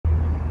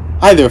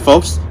Hi there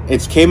folks,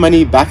 it's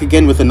K-Money back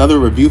again with another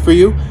review for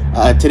you.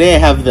 Today I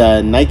have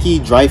the Nike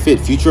Dri-FIT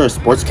Futura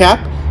sports cap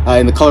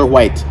in the color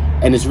white,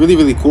 and it's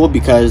really cool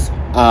because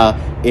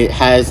it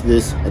has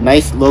this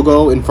nice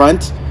logo in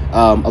front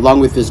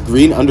along with this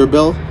green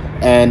underbill,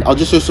 and I'll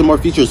just show some more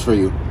features for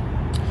you.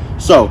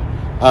 So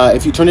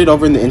if you turn it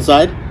over in the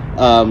inside,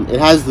 it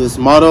has this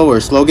motto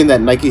or slogan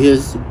that Nike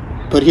has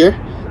put here.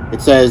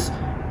 It says,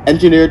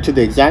 "Engineered to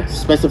the exact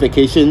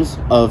specifications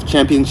of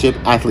championship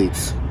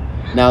athletes."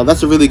 Now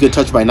that's a really good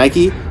touch by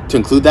Nike to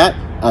include that,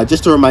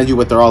 just to remind you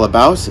what they're all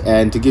about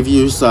and to give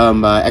you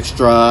some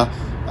extra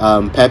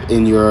pep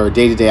in your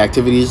day-to-day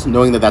activities,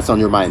 knowing that that's on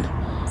your mind,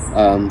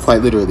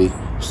 quite literally.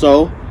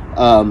 So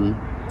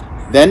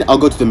then I'll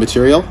go to the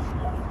material.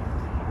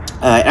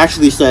 It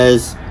actually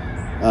says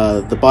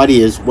the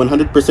body is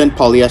 100%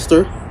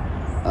 polyester,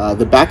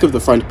 the back of the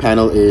front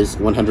panel is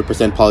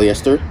 100%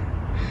 polyester,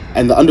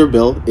 and the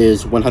underbill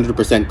is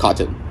 100%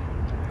 cotton.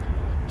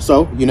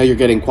 So you know you're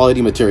getting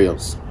quality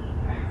materials.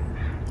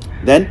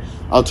 Then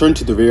I'll turn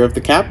to the rear of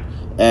the cap,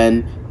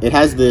 and it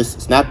has this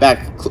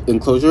snapback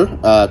enclosure,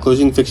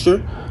 closing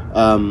fixture.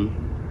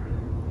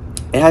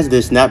 It has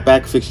this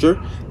snapback fixture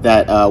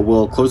that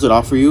will close it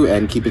off for you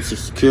and keep it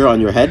secure on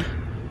your head.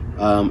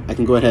 I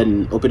can go ahead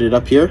and open it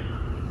up here.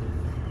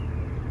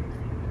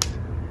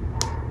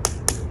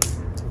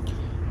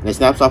 And it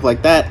snaps off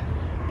like that,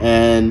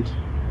 and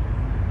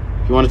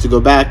if you want it to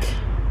go back,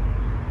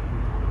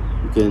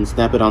 you can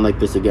snap it on like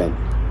this again.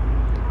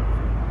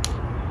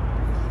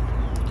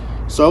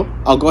 So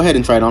I'll go ahead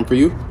and try it on for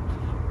you.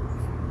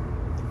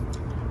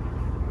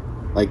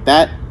 Like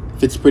that,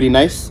 fits pretty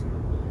nice.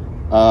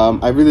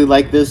 I really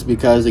like this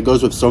because it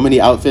goes with so many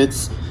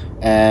outfits,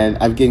 and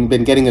I've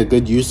been getting a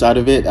good use out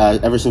of it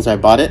ever since I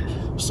bought it.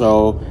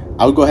 So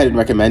I would go ahead and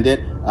recommend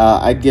it.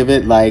 I'd give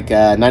it like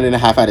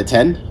 9.5 out of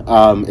 10.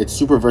 It's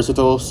super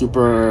versatile,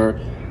 super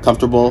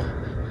comfortable,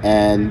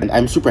 and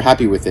I'm super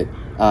happy with it.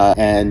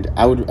 And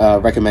I would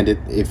recommend it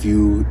if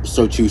you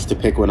so choose to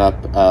pick one up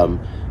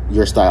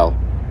your style.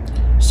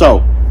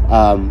 So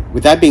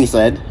with that being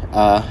said,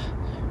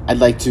 I'd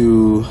like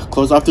to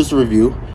close off this review